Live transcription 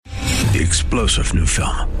The explosive new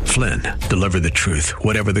film, Flynn, deliver the truth,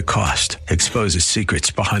 whatever the cost, exposes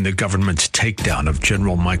secrets behind the government's takedown of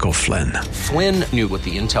General Michael Flynn. Flynn knew what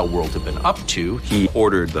the intel world had been up to. He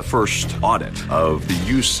ordered the first audit of the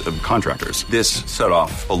use of contractors. This set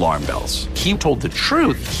off alarm bells. He told the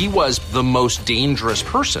truth. He was the most dangerous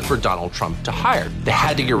person for Donald Trump to hire. They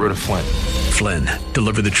had to get rid of Flynn. Flynn,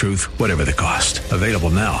 deliver the truth, whatever the cost. Available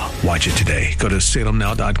now. Watch it today. Go to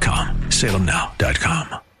salemnow.com.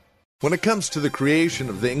 salemnow.com. When it comes to the creation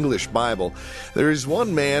of the English Bible, there is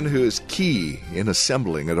one man who is key in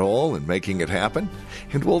assembling it all and making it happen,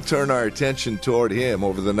 and we'll turn our attention toward him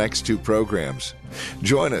over the next two programs.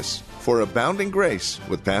 Join us for Abounding Grace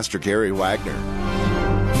with Pastor Gary Wagner.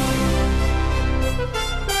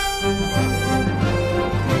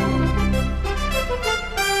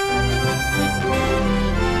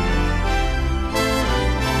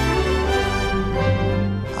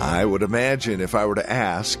 I would imagine if I were to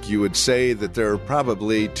ask, you would say that there are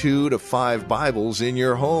probably 2 to 5 Bibles in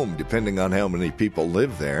your home, depending on how many people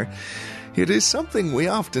live there. It is something we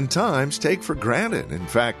oftentimes take for granted. In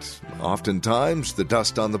fact, oftentimes the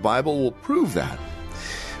dust on the Bible will prove that.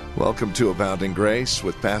 Welcome to Abounding Grace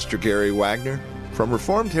with Pastor Gary Wagner from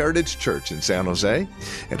Reformed Heritage Church in San Jose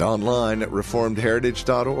and online at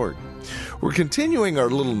reformedheritage.org. We're continuing our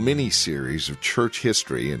little mini-series of church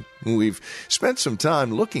history, and we've spent some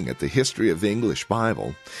time looking at the history of the English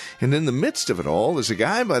Bible. And in the midst of it all is a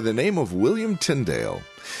guy by the name of William Tyndale.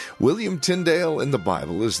 William Tyndale in the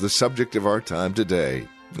Bible is the subject of our time today.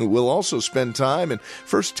 We'll also spend time in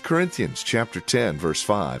 1 Corinthians chapter 10, verse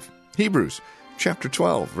 5, Hebrews chapter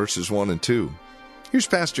 12, verses 1 and 2. Here's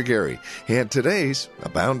Pastor Gary and today's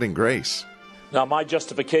Abounding Grace. Now, my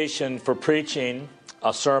justification for preaching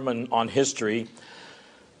a sermon on history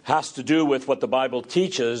has to do with what the Bible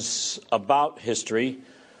teaches about history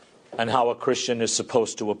and how a Christian is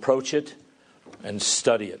supposed to approach it and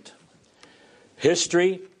study it.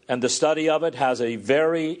 History and the study of it has a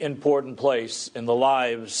very important place in the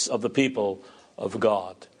lives of the people of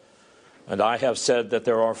God. And I have said that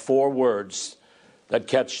there are 4 words that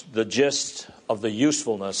catch the gist of the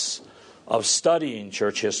usefulness of studying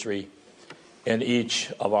church history in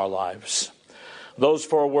each of our lives. Those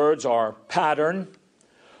 4 words are pattern,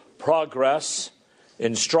 progress,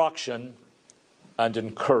 instruction, and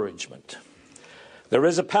encouragement. There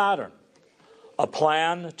is a pattern, a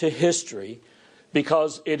plan to history,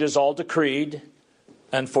 because it is all decreed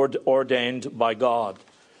and foreordained by God.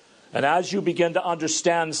 And as you begin to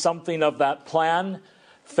understand something of that plan,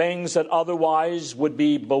 things that otherwise would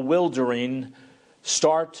be bewildering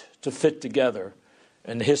start to fit together,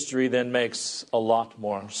 and history then makes a lot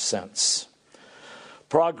more sense.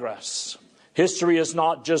 Progress. History is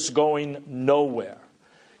not just going nowhere.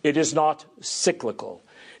 It is not cyclical.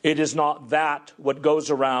 It is not that what goes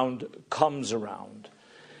around comes around.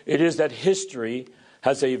 It is that history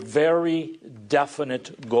has a very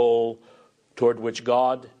definite goal toward which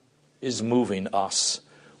God is moving us,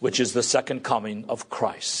 which is the second coming of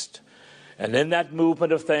Christ. And in that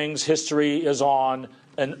movement of things, history is on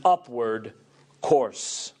an upward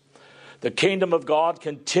course. The kingdom of God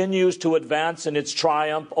continues to advance in its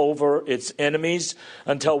triumph over its enemies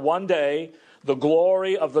until one day the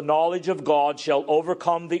glory of the knowledge of God shall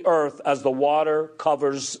overcome the earth as the water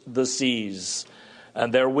covers the seas.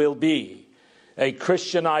 And there will be a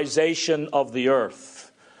Christianization of the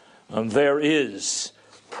earth. And there is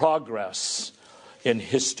progress in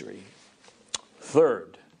history.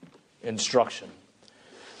 Third, instruction.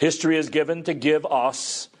 History is given to give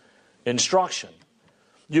us instruction.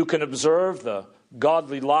 You can observe the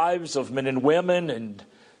godly lives of men and women and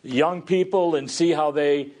young people and see how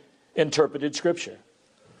they interpreted Scripture.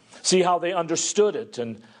 See how they understood it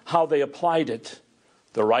and how they applied it.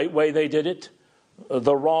 The right way they did it,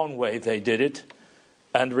 the wrong way they did it,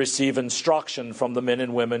 and receive instruction from the men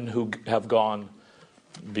and women who have gone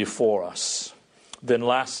before us. Then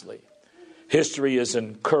lastly, history is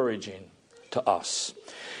encouraging to us.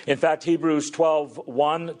 In fact, Hebrews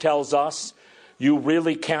 12:1 tells us you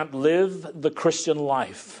really can't live the Christian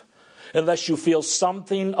life unless you feel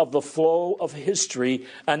something of the flow of history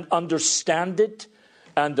and understand it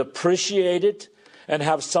and appreciate it and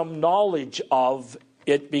have some knowledge of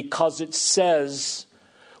it, because it says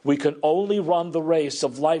we can only run the race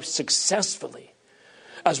of life successfully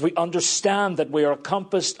as we understand that we are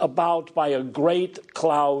compassed about by a great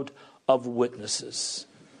cloud of witnesses.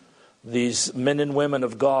 These men and women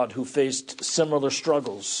of God who faced similar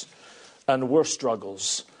struggles and worse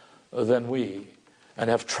struggles than we, and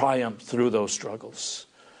have triumphed through those struggles.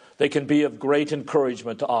 They can be of great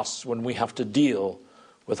encouragement to us when we have to deal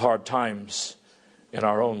with hard times in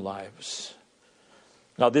our own lives.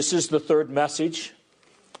 Now, this is the third message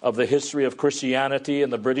of the history of Christianity in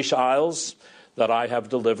the British Isles that I have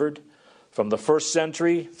delivered from the 1st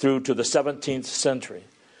century through to the 17th century.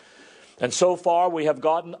 And so far, we have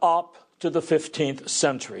gotten up to the 15th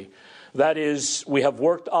century. That is, we have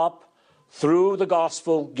worked up through the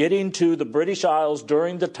gospel, getting to the British Isles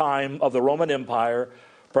during the time of the Roman Empire,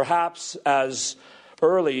 perhaps as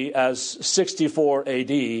early as 64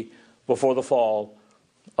 AD, before the fall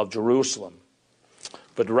of Jerusalem.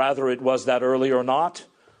 But rather it was that early or not,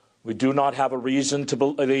 we do not have a reason to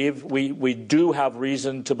believe. We do have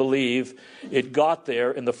reason to believe it got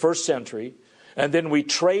there in the 1st century, and then we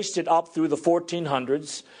traced it up through the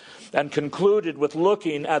 1400s, and concluded with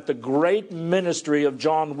looking at the great ministry of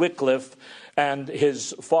John Wycliffe and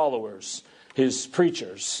his followers, his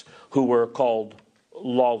preachers, who were called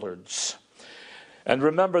Lollards. And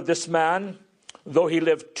remember, this man, though he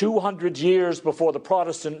lived 200 years before the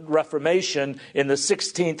Protestant Reformation in the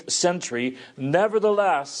 16th century,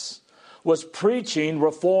 nevertheless was preaching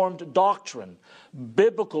Reformed doctrine,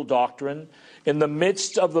 biblical doctrine, in the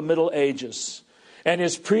midst of the Middle Ages. And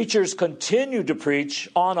his preachers continued to preach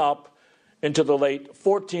on up into the late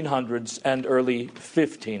 1400s and early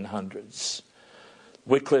 1500s.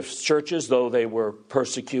 Wycliffe's churches, though they were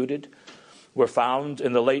persecuted, were found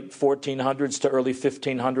in the late 1400s to early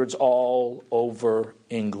 1500s all over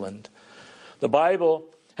England. The Bible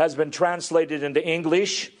has been translated into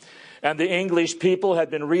English, and the English people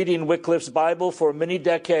had been reading Wycliffe's Bible for many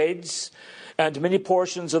decades. And many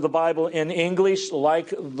portions of the Bible in English,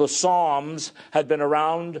 like the Psalms, had been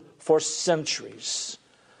around for centuries.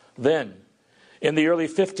 Then, in the early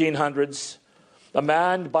 1500s, a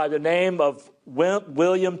man by the name of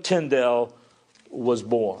William Tyndale was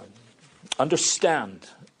born. Understand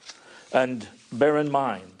and bear in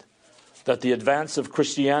mind that the advance of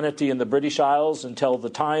Christianity in the British Isles until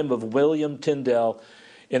the time of William Tyndale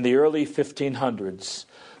in the early 1500s,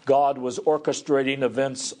 God was orchestrating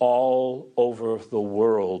events all over the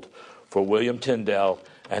world for William Tyndale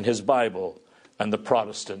and his Bible and the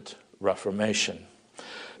Protestant Reformation.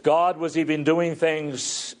 God was even doing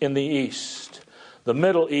things in the East, the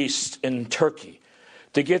Middle East, in Turkey,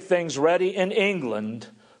 to get things ready in England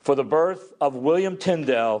for the birth of William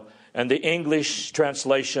Tyndale and the English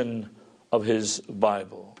translation of his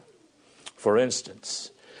Bible. For instance,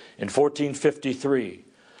 in 1453,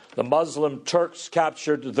 the Muslim Turks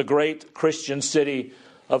captured the great Christian city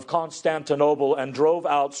of Constantinople and drove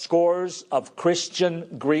out scores of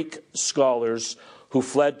Christian Greek scholars who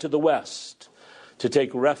fled to the West to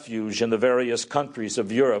take refuge in the various countries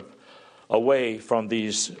of Europe away from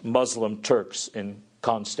these Muslim Turks in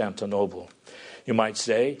Constantinople. You might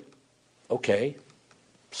say, okay,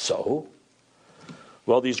 so?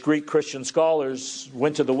 Well, these Greek Christian scholars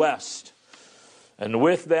went to the West, and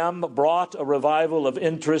with them brought a revival of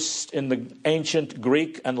interest in the ancient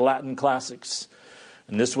Greek and Latin classics.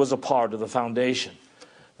 And this was a part of the foundation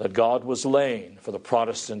that God was laying for the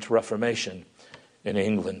Protestant Reformation in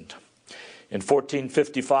England. In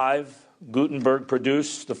 1455, Gutenberg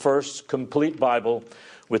produced the first complete Bible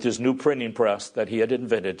with his new printing press that he had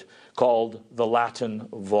invented, called the Latin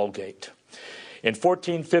Vulgate. In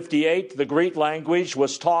 1458, the Greek language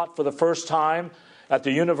was taught for the first time at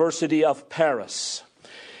the University of Paris.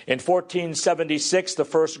 In 1476, the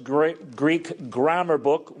first Greek grammar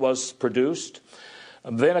book was produced.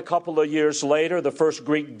 And then a couple of years later, the first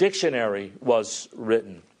Greek dictionary was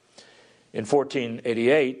written. In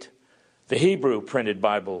 1488, the Hebrew printed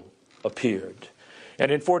Bible appeared.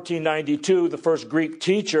 And in 1492, the first Greek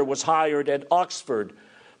teacher was hired at Oxford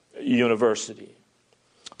University.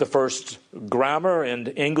 The first grammar in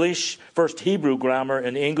English, first Hebrew grammar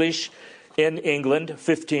in English in England,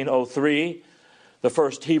 1503. The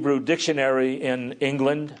first Hebrew dictionary in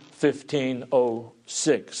England,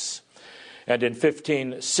 1506. And in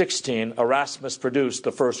 1516, Erasmus produced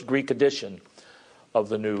the first Greek edition of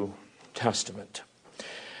the New Testament.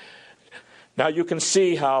 Now you can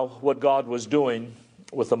see how what God was doing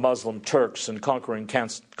with the Muslim Turks and conquering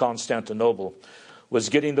Constantinople was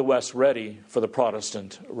getting the West ready for the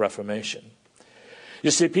Protestant Reformation.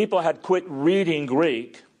 You see, people had quit reading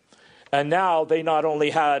Greek, and now they not only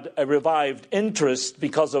had a revived interest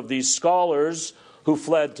because of these scholars who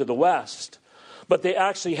fled to the West, but they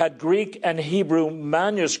actually had Greek and Hebrew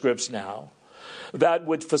manuscripts now that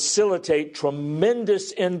would facilitate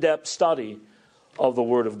tremendous in-depth study of the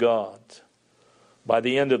Word of God. By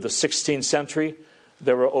the end of the 16th century,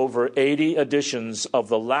 there were over 80 editions of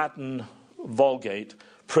the Latin Vulgate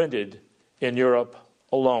printed in Europe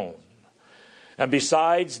alone. And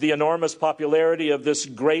besides the enormous popularity of this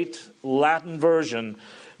great Latin version,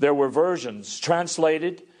 there were versions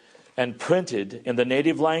translated and printed in the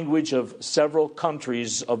native language of several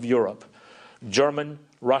countries of Europe: German,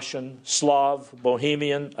 Russian, Slav,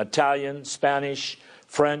 Bohemian, Italian, Spanish,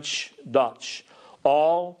 French, Dutch,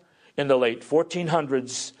 all in the late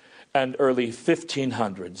 1400s and early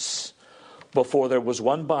 1500s, before there was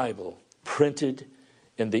one Bible printed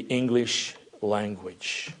in the English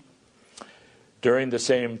language. During the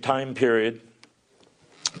same time period,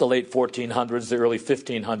 the late 1400s, the early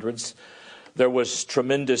 1500s, there was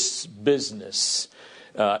tremendous business,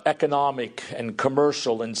 economic and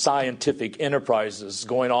commercial and scientific enterprises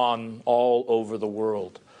going on all over the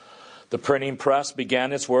world. The printing press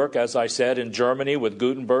began its work, as I said, in Germany with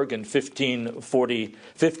Gutenberg in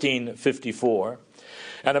 1554.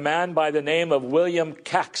 And a man by the name of William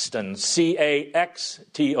Caxton,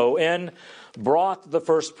 Caxton, brought the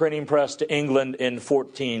first printing press to England in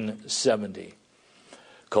 1470.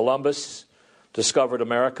 Columbus discovered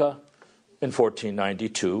America in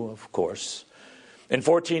 1492, of course. In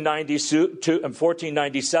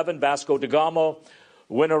 1497, Vasco da Gama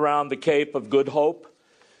went around the Cape of Good Hope.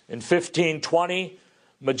 In 1520,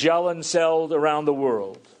 Magellan sailed around the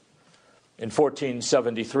world. In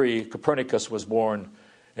 1473, Copernicus was born,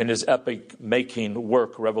 and his epoch-making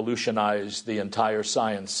work revolutionized the entire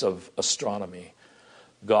science of astronomy.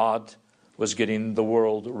 God was getting the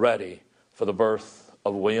world ready for the birth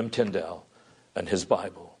of William Tyndale and his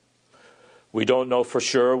Bible. We don't know for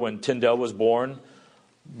sure when Tyndale was born,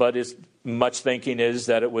 but much thinking is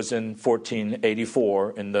that it was in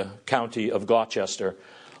 1484 in the county of Gloucester,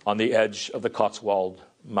 on the edge of the Cotswold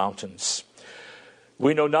Mountains.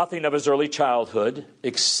 We know nothing of his early childhood,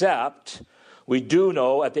 except we do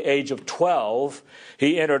know at the age of 12,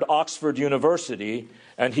 he entered Oxford University,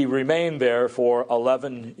 and he remained there for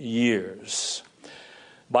 11 years.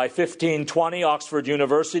 By 1520, Oxford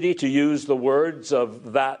University, to use the words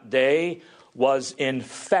of that day, was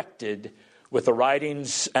infected with the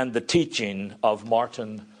writings and the teaching of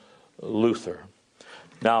Martin Luther.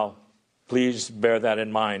 Now, please bear that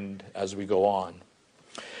in mind as we go on.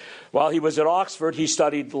 While he was at Oxford, he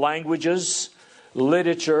studied languages,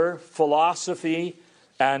 literature, philosophy,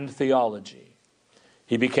 and theology.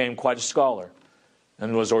 He became quite a scholar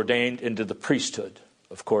and was ordained into the priesthood,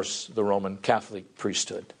 of course, the Roman Catholic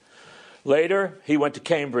priesthood. Later, he went to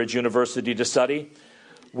Cambridge University to study,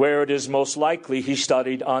 where it is most likely he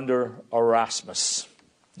studied under Erasmus.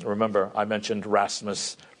 Remember, I mentioned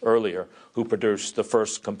Erasmus earlier, who produced the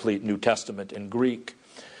first complete New Testament in Greek.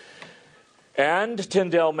 And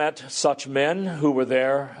Tyndale met such men who were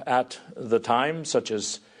there at the time, such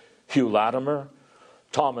as Hugh Latimer,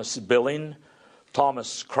 Thomas Billing,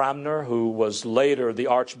 Thomas Cranmer, who was later the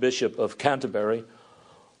Archbishop of Canterbury,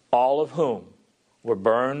 all of whom were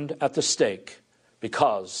burned at the stake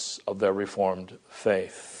because of their Reformed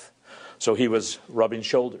faith. So he was rubbing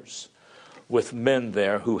shoulders with men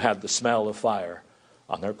there who had the smell of fire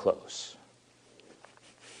on their clothes.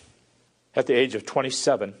 At the age of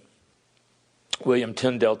 27, William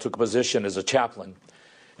Tyndale took a position as a chaplain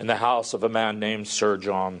in the house of a man named Sir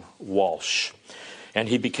John Walsh. And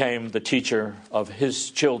he became the teacher of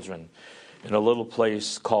his children in a little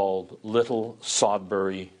place called Little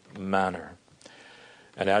Sodbury Manor.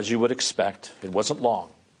 And as you would expect, it wasn't long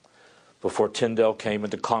before Tyndale came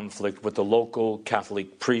into conflict with the local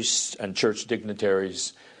Catholic priests and church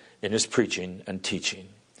dignitaries in his preaching and teaching.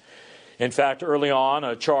 In fact, early on,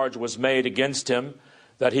 a charge was made against him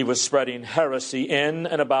that he was spreading heresy in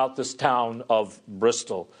and about this town of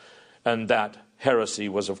Bristol. And that heresy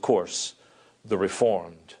was, of course, the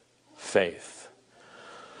Reformed faith.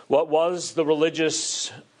 What was the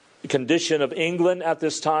religious condition of England at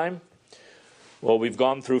this time? Well, we've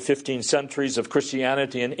gone through 15 centuries of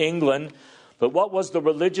Christianity in England, but what was the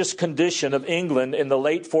religious condition of England in the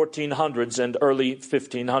late 1400s and early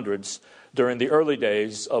 1500s during the early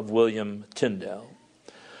days of William Tyndale?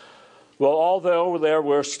 Well, although there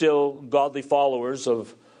were still godly followers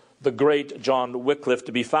of the great John Wycliffe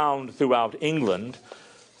to be found throughout England,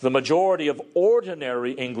 the majority of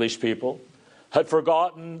ordinary English people had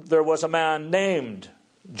forgotten there was a man named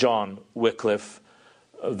John Wycliffe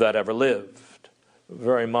that ever lived.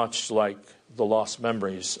 Very much like the lost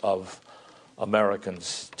memories of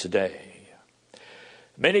Americans today.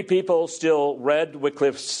 Many people still read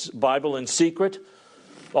Wycliffe's Bible in secret,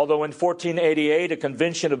 although in 1488 a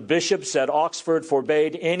convention of bishops at Oxford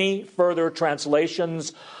forbade any further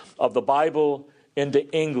translations of the Bible into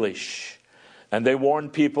English. And they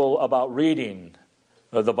warned people about reading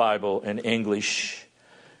the Bible in English.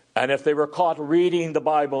 And if they were caught reading the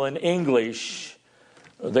Bible in English,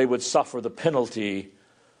 they would suffer the penalty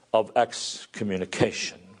of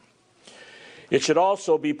excommunication. It should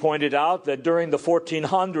also be pointed out that during the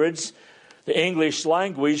 1400s, the English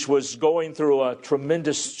language was going through a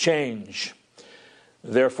tremendous change.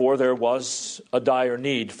 Therefore, there was a dire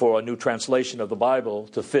need for a new translation of the Bible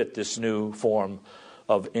to fit this new form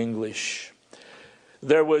of English.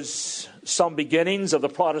 There was some beginnings of the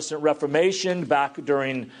Protestant Reformation back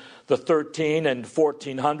during the 13 and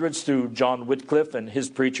 1400s through John Wycliffe and his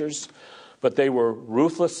preachers, but they were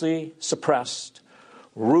ruthlessly suppressed,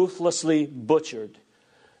 ruthlessly butchered,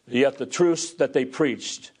 yet the truth that they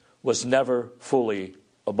preached was never fully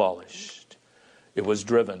abolished. It was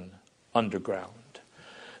driven underground.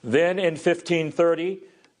 Then in 1530,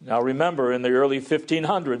 now remember, in the early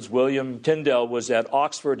 1500s, William Tyndale was at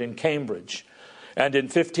Oxford and Cambridge. And in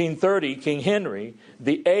 1530, King Henry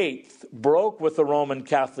VIII broke with the Roman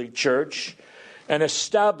Catholic Church and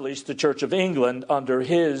established the Church of England under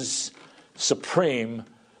his supreme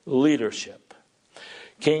leadership.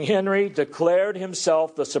 King Henry declared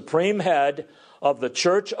himself the supreme head of the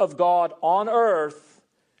Church of God on earth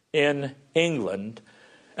in England,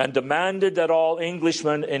 and demanded that all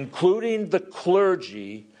Englishmen, including the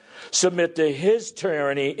clergy, submit to his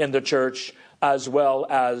tyranny in the church as well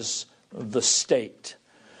as the state.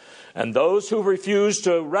 And those who refused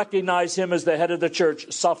to recognize him as the head of the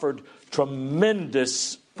church suffered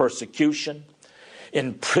tremendous persecution,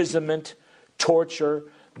 imprisonment, torture,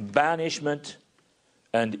 banishment,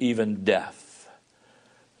 and even death.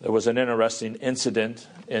 There was an interesting incident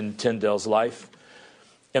in Tyndale's life.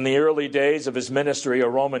 In the early days of his ministry, a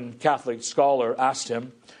Roman Catholic scholar asked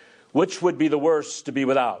him, which would be the worst to be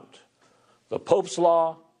without, the Pope's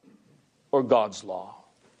law or God's law?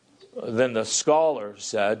 Then the scholar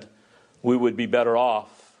said, we would be better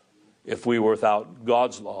off if we were without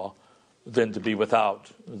God's law than to be without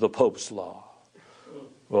the Pope's law.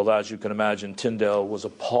 Well, as you can imagine, Tyndale was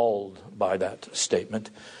appalled by that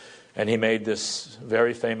statement, and he made this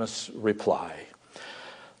very famous reply: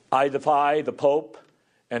 I defy the Pope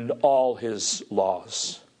and all his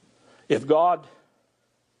laws. If God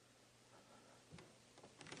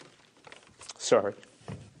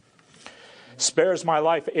spares my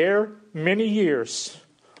life ere many years,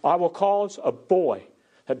 I will cause a boy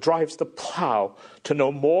that drives the plow to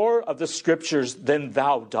know more of the Scriptures than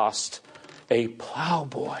thou dost, a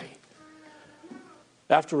plowboy.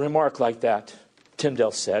 After a remark like that,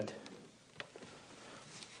 Tyndale said,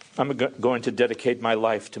 I'm going to dedicate my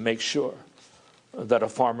life to make sure that a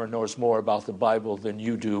farmer knows more about the Bible than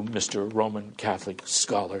you do, Mr. Roman Catholic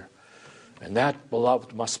scholar. And that,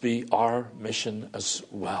 beloved, must be our mission as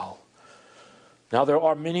well. Now,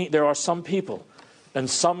 there are some people and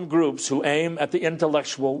some groups who aim at the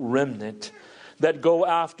intellectual remnant, that go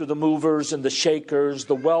after the movers and the shakers,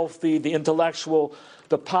 the wealthy, the intellectual,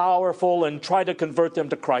 the powerful, and try to convert them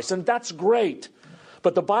to Christ. And that's great.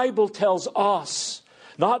 But the Bible tells us,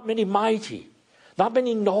 not many mighty, not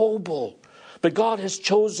many noble, but God has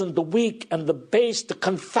chosen the weak and the base to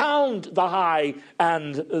confound the high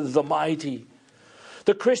and the mighty.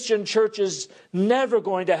 The Christian church is never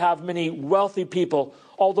going to have many wealthy people,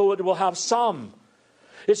 although it will have some.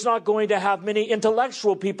 It's not going to have many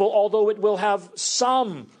intellectual people, although it will have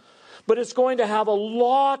some. But it's going to have a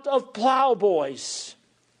lot of plowboys.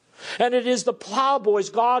 And it is the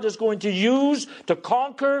plowboys God is going to use to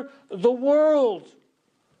conquer the world.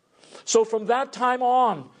 So from that time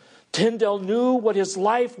on, Tyndale knew what his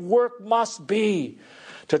life work must be: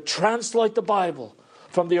 to translate the Bible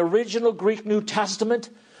from the original Greek New Testament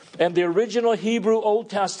and the original Hebrew Old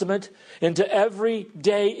Testament into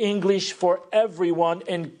everyday English for everyone,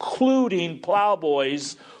 including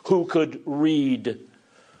plowboys who could read.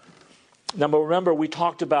 Now remember, we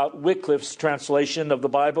talked about Wycliffe's translation of the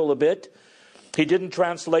Bible a bit. He didn't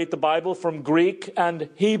translate the Bible from Greek and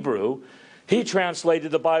Hebrew. He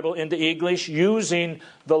translated the Bible into English using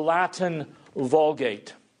the Latin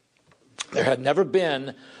Vulgate. There had never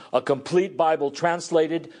been a complete Bible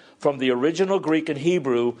translated from the original Greek and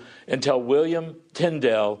Hebrew until William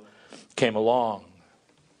Tyndale came along.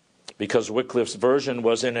 Because Wycliffe's version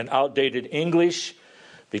was in an outdated English,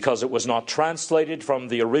 because it was not translated from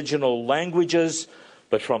the original languages,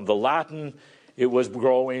 but from the Latin, it was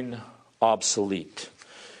growing obsolete.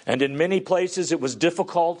 And in many places it was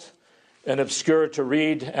difficult and obscure to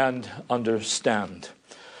read and understand.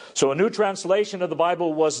 So a new translation of the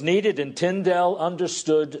Bible was needed, and Tyndale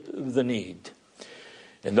understood the need.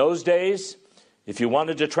 In those days, if you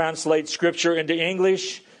wanted to translate Scripture into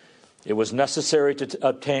English, it was necessary to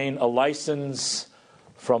obtain a license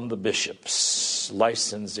from the bishops.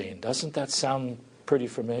 Licensing. Doesn't that sound pretty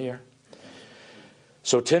familiar?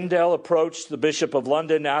 So Tyndale approached the Bishop of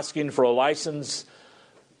London asking for a license,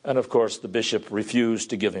 and of course the bishop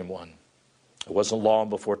refused to give him one. It wasn't long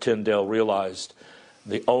before Tyndale realized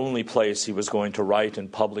the only place he was going to write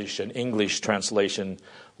and publish an English translation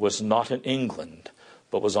was not in England,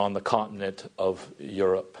 but was on the continent of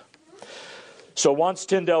Europe. So once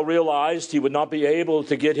Tyndale realized he would not be able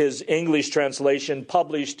to get his English translation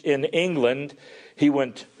published in England, he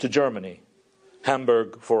went to Germany,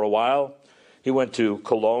 Hamburg for a while. He went to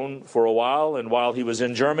Cologne for a while, and while he was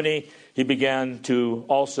in Germany, he began to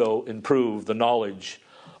also improve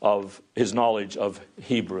his knowledge of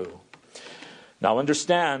Hebrew. Now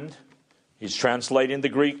understand, he's translating the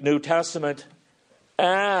Greek New Testament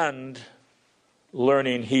and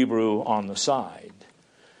learning Hebrew on the side.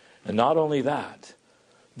 And not only that,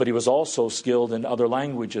 but he was also skilled in other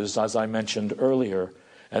languages, as I mentioned earlier.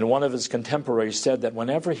 And one of his contemporaries said that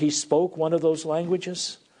whenever he spoke one of those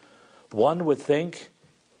languages, one would think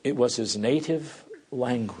it was his native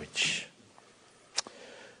language.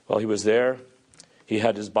 While he was there, he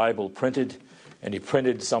had his Bible printed, and he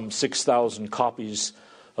printed some 6,000 copies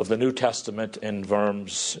of the New Testament in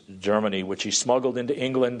Worms, Germany, which he smuggled into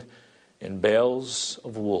England in bales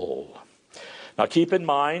of wool. Now keep in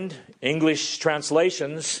mind, English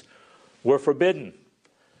translations were forbidden.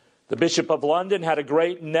 The Bishop of London had a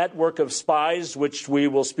great network of spies, which we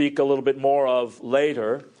will speak a little bit more of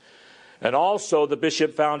later. And also the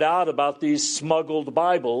bishop found out about these smuggled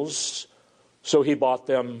Bibles, so he bought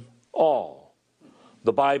them all.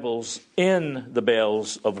 The Bibles in the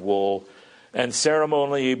bales of wool, and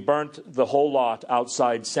ceremonially burnt the whole lot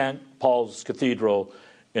outside St. Paul's Cathedral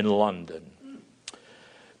in London.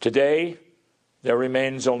 Today, there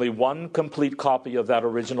remains only one complete copy of that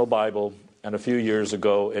original Bible, and a few years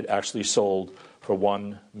ago it actually sold for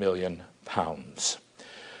 £1 million.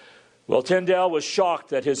 Well, Tyndale was shocked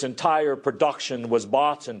that his entire production was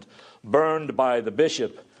bought and burned by the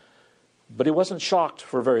bishop, but he wasn't shocked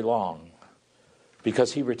for very long,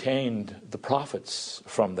 because he retained the profits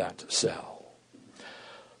from that sale.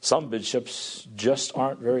 Some bishops just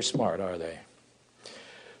aren't very smart, are they?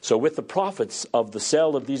 So with the profits of the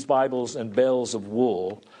sale of these Bibles and bales of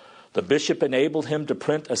wool, the bishop enabled him to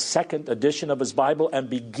print a second edition of his Bible and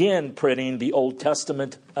begin printing the Old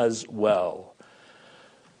Testament as well.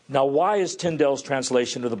 Now, why is Tyndale's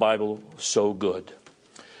translation of the Bible so good?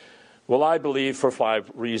 Well, I believe for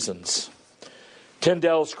 5 reasons.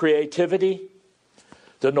 Tyndale's creativity,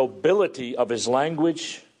 the nobility of his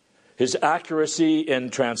language, his accuracy in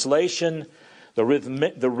translation, the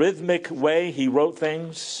rhythmic way he wrote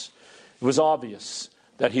things. It was obvious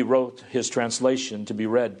that he wrote his translation to be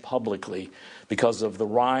read publicly because of the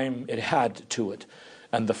rhyme it had to it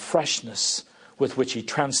and the freshness with which he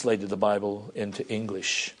translated the Bible into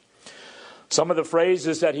English. Some of the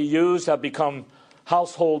phrases that he used have become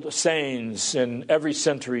household sayings in every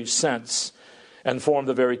century since and form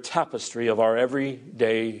the very tapestry of our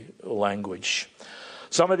everyday language.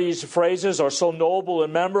 Some of these phrases are so noble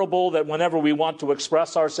and memorable that whenever we want to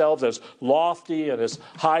express ourselves as lofty and as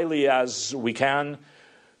highly as we can,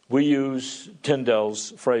 we use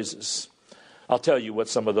Tyndale's phrases. I'll tell you what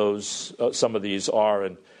some of these are,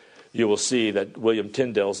 and you will see that William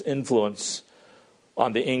Tyndale's influence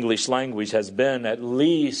on the English language has been at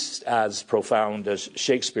least as profound as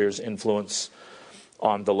Shakespeare's influence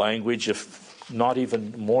on the language, if not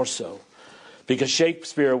even more so. Because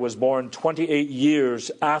Shakespeare was born 28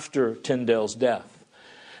 years after Tyndale's death,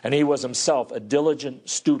 and he was himself a diligent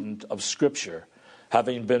student of Scripture,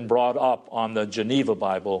 having been brought up on the Geneva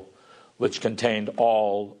Bible, which contained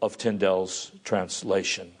all of Tyndale's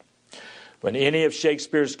translation. When any of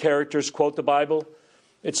Shakespeare's characters quote the Bible,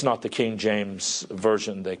 it's not the King James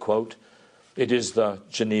Version they quote. It is the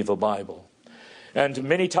Geneva Bible. And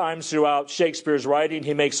many times throughout Shakespeare's writing,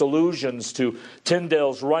 he makes allusions to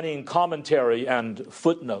Tyndale's running commentary and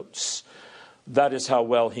footnotes. That is how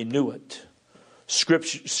well he knew it.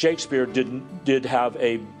 Shakespeare did have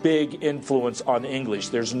a big influence on English.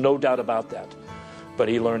 There's no doubt about that. But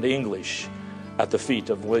he learned English at the feet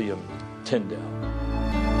of William Tyndale.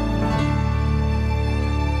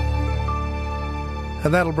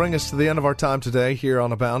 And that'll bring us to the end of our time today here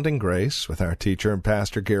on Abounding Grace with our teacher and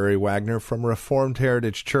pastor Gary Wagner from Reformed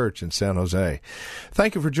Heritage Church in San Jose.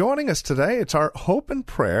 Thank you for joining us today. It's our hope and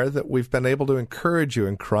prayer that we've been able to encourage you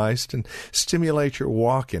in Christ and stimulate your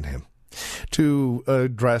walk in Him. To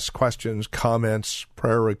address questions, comments,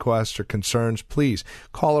 prayer requests, or concerns, please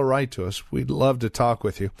call or write to us. We'd love to talk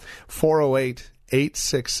with you.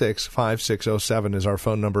 408-866-5607 is our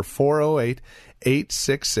phone number,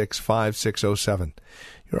 408-866-5607.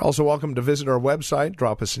 You're also welcome to visit our website.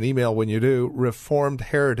 Drop us an email when you do,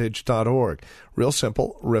 reformedheritage.org. Real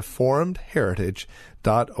simple,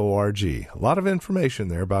 reformedheritage.org. A lot of information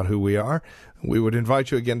there about who we are. We would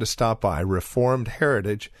invite you again to stop by,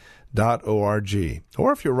 reformedheritage.org.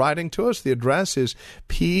 Or if you're writing to us, the address is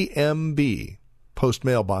PMB, Post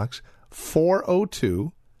Mailbox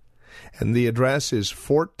 402, and the address is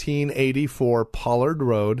 1484 Pollard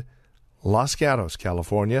Road, Los Gatos,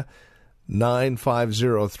 California,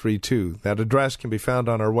 95032. That address can be found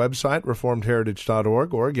on our website,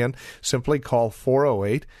 reformedheritage.org, or again, simply call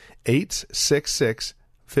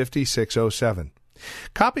 408-866-5607.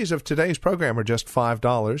 Copies of today's program are just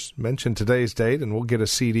 $5. Mention today's date and we'll get a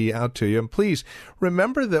CD out to you. And please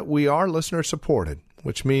remember that we are listener-supported,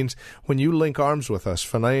 which means when you link arms with us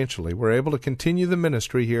financially, we're able to continue the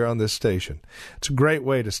ministry here on this station. It's a great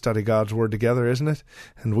way to study God's Word together, isn't it?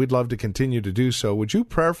 And we'd love to continue to do so. Would you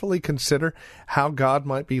prayerfully consider how God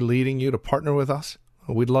might be leading you to partner with us?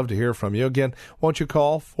 We'd love to hear from you. Again, won't you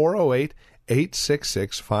call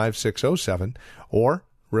 408-866-5607 or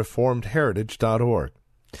reformedheritage.org.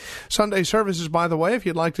 Sunday services, by the way, if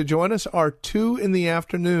you'd like to join us, are 2 in the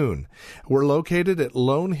afternoon. We're located at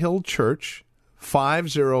Lone Hill Church,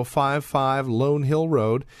 5055 Lone Hill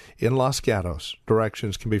Road in Los Gatos.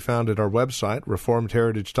 Directions can be found at our website,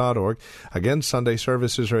 reformedheritage.org. Again, Sunday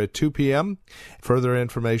services are at 2 p.m. Further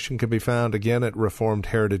information can be found again at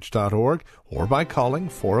reformedheritage.org or by calling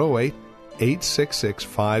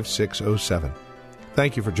 408-866-5607.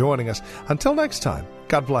 Thank you for joining us. Until next time,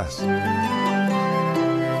 God bless.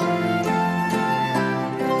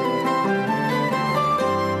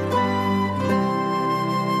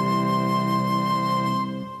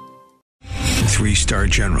 3-star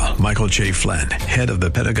General Michael J. Flynn, head of the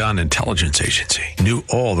Pentagon Intelligence Agency, knew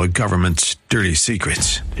all the government's dirty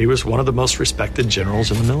secrets. He was one of the most respected generals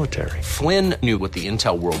in the military. Flynn knew what the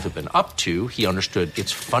intel world had been up to. He understood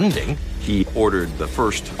its funding. He ordered the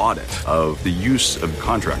first audit of the use of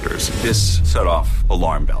contractors. This set off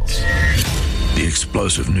alarm bells. The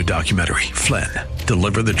explosive new documentary, Flynn,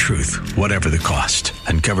 Deliver the Truth, Whatever the Cost,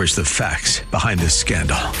 uncovers the facts behind this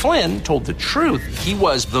scandal. Flynn told the truth. He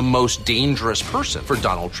was the most dangerous person for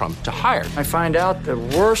Donald Trump to hire. I find out the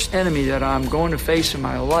worst enemy that I'm going to face in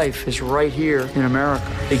my life is right here in America.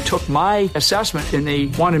 They took my assessment and they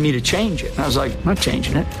wanted me to change it. And I was like, I'm not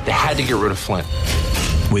changing it. They had to get rid of Flynn.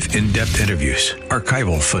 With in-depth interviews,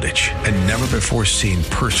 archival footage, and never-before-seen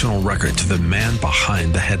personal records of the man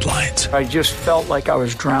behind the headlines. I just felt like I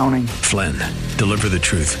was drowning. Flynn, Deliver the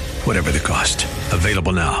Truth, Whatever the Cost.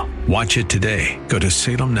 Available now. Watch it today. Go to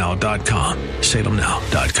salemnow.com.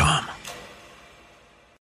 salemnow.com.